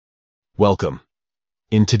Welcome.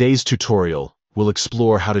 In today's tutorial, we'll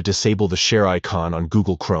explore how to disable the share icon on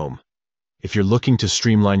Google Chrome. If you're looking to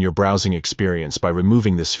streamline your browsing experience by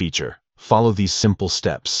removing this feature, follow these simple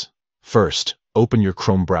steps. First, open your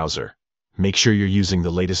Chrome browser. Make sure you're using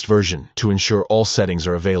the latest version to ensure all settings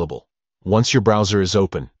are available. Once your browser is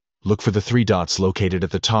open, look for the three dots located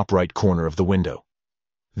at the top right corner of the window.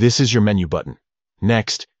 This is your menu button.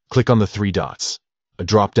 Next, click on the three dots. A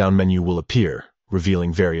drop-down menu will appear,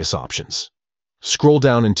 revealing various options. Scroll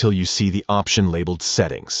down until you see the option labeled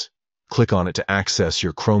Settings. Click on it to access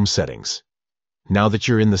your Chrome settings. Now that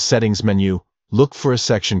you're in the Settings menu, look for a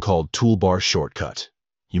section called Toolbar Shortcut.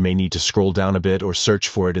 You may need to scroll down a bit or search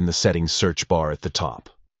for it in the Settings search bar at the top.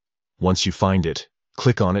 Once you find it,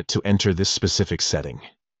 click on it to enter this specific setting.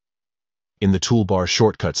 In the Toolbar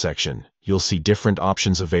Shortcut section, you'll see different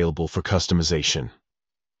options available for customization.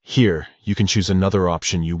 Here, you can choose another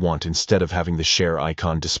option you want instead of having the share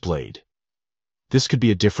icon displayed. This could be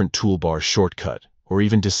a different toolbar shortcut, or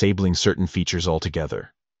even disabling certain features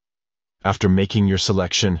altogether. After making your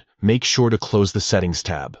selection, make sure to close the Settings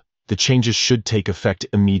tab. The changes should take effect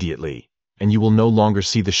immediately, and you will no longer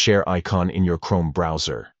see the share icon in your Chrome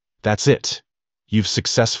browser. That's it. You've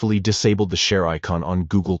successfully disabled the share icon on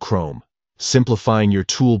Google Chrome, simplifying your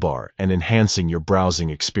toolbar and enhancing your browsing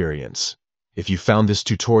experience. If you found this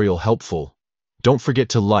tutorial helpful, don't forget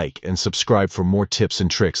to like and subscribe for more tips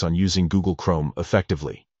and tricks on using Google Chrome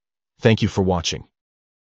effectively. Thank you for watching.